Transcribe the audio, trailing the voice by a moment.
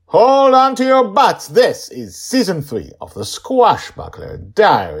Hold on to your butts. This is Season 3 of the Squashbuckler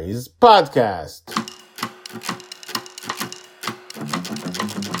Diaries podcast.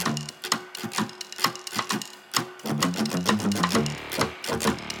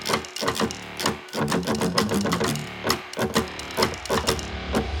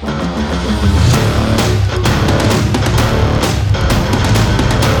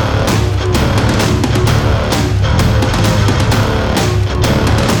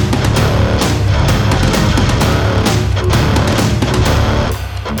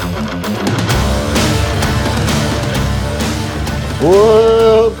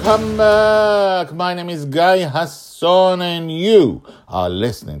 Welcome back. My name is Guy Hasson and you are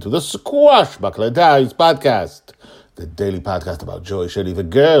listening to the Squashbuckler Diaries podcast, the daily podcast about Joy Shelley, the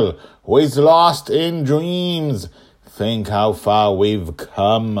girl who is lost in dreams. Think how far we've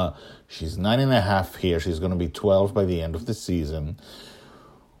come. She's 9.5 here. She's going to be 12 by the end of the season.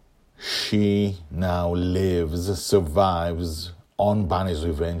 She now survives on Bonnie's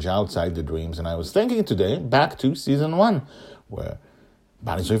Revenge outside the dreams. And I was thinking today back to season 1, where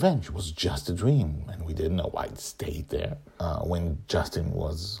Bonnie's Revenge was just a dream, and we didn't know why it stayed there when Justin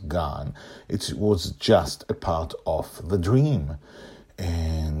was gone. It was just a part of the dream.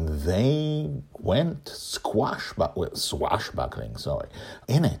 And they went swashbuckling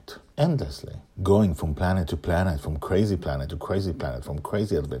in it, endlessly. Going from planet to planet, from crazy planet to crazy planet, from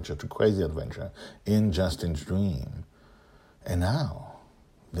crazy adventure to crazy adventure in Justin's dream. And now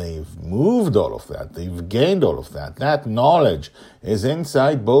they've moved all of that. They've gained all of that. That knowledge is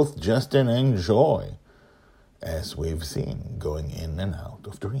inside both Justin and Joy, as we've seen going in and out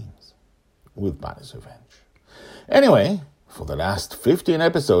of dreams with Bonnie's Revenge. Anyway, for the last 15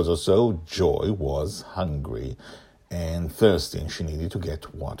 episodes or so, Joy was hungry and thirsty, and she needed to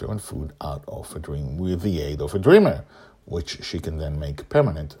get water and food out of a dream with the aid of a dreamer, which she can then make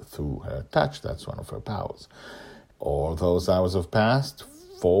permanent through her touch. That's one of her powers. All those hours have passed.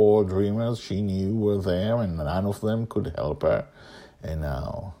 4 dreamers she knew were there, and none of them could help her. And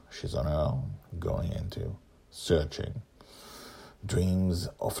now she's on her own, going into searching dreams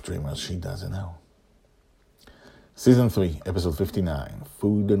of dreamers she doesn't know. Season 3, episode 59,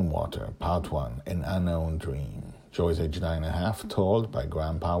 Food and Water, Part 1, An Unknown Dream. Joy's age 9.5, told by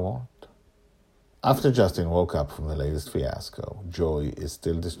Grandpa Walt. After Justin woke up from the latest fiasco, Joy is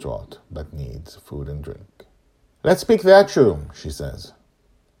still distraught, but needs food and drink. "Let's pick that room," she says.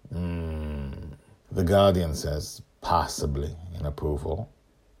 The Guardian says, possibly in approval.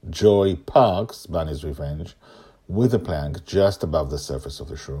 Joy parks Bonnie's Revenge with a plank just above the surface of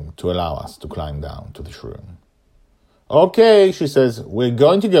the shroom to allow us to climb down to the shroom. "Okay," she says, "we're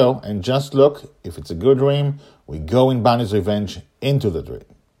going to go and just look. If it's a good dream, we go in Bonnie's Revenge into the dream."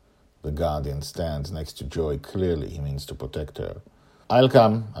 The Guardian stands next to Joy. Clearly, he means to protect her. "I'll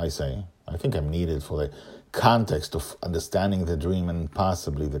come," I say. I think I'm needed for the context of understanding the dream and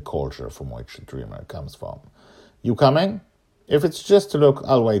possibly the culture from which the dreamer comes from. "You coming?" "If it's just to look,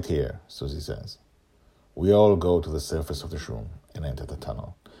 I'll wait here," Susie says. We all go to the surface of the shroom and enter the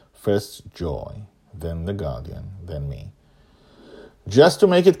tunnel. First Joy, then the Guardian, then me. "Just to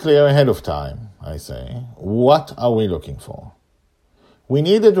make it clear ahead of time," I say, "what are we looking for?" "We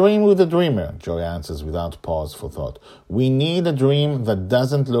need a dream with a dreamer," Joy answers without pause for thought. "We need a dream that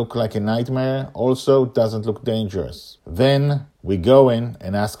doesn't look like a nightmare, also doesn't look dangerous. Then we go in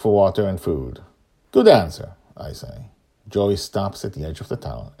and ask for water and food." "Good answer," I say. Joy stops at the edge of the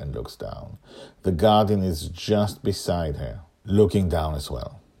tunnel and looks down. The Guardian is just beside her, looking down as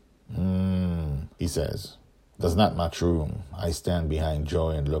well. He says. "There's not much room." I stand behind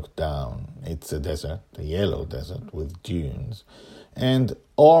Joy and look down. It's a desert, a yellow desert with dunes. And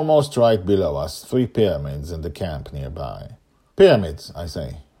almost right below us, 3 pyramids and a camp nearby. "Pyramids," I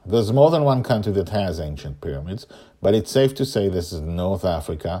say. "There's more than one country that has ancient pyramids, but it's safe to say this is North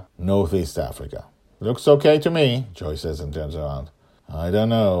Africa, Northeast Africa." "Looks okay to me," Joy says and turns around. "I don't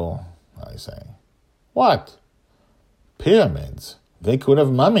know," I say. "What?" "Pyramids. They could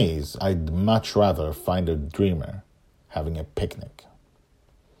have mummies. I'd much rather find a dreamer having a picnic."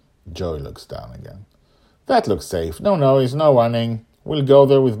 Joy looks down again. "That looks safe. No noise, no running. We'll go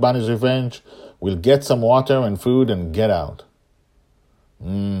there with Bonnie's Revenge. We'll get some water and food and get out."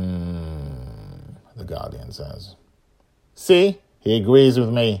 The Guardian says. "See, he agrees with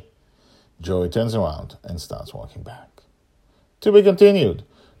me." Joy turns around and starts walking back. To be continued.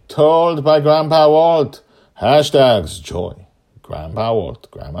 Told by Grandpa Walt. Hashtags Joy, Grandpa Walt,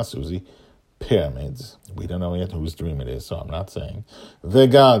 Grandma Susie, pyramids. We don't know yet whose dream it is, so I'm not saying. The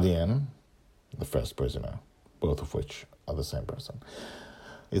Guardian, the first prisoner, both of which are the same person.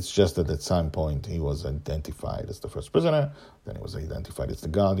 It's just that at some point he was identified as the first prisoner, then he was identified as the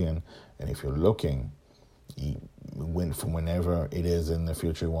Guardian, and if you're looking, from whenever it is in the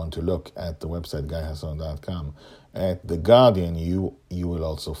future you want to look at the website GuyHassan.com, at the Guardian, you will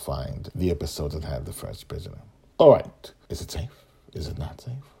also find the episode that had the first prisoner. All right, is it safe? Is it not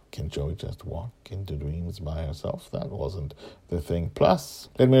safe? Can Joy just walk into dreams by herself? That wasn't the thing. Plus,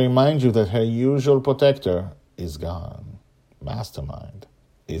 let me remind you that her usual protector is gone. Mastermind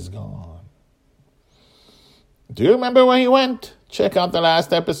is gone. Do you remember where he went? Check out the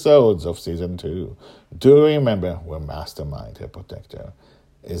last episodes of Season 2. Do you remember where Mastermind, her protector,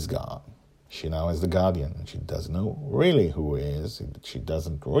 is gone? She now is the Guardian. She doesn't know really who he is. She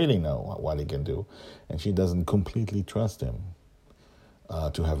doesn't really know what he can do. And she doesn't completely trust him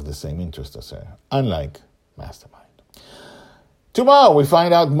to have the same interest as her, unlike Mastermind. Tomorrow we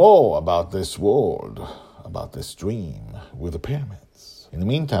find out more about this world, about this dream with the pyramids. In the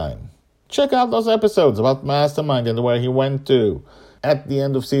meantime, check out those episodes about Mastermind and where he went to at the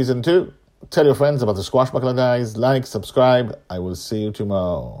end of Season 2. Tell your friends about the Squashbuckler Diaries. Like, subscribe. I will see you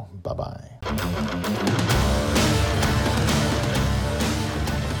tomorrow. Bye-bye.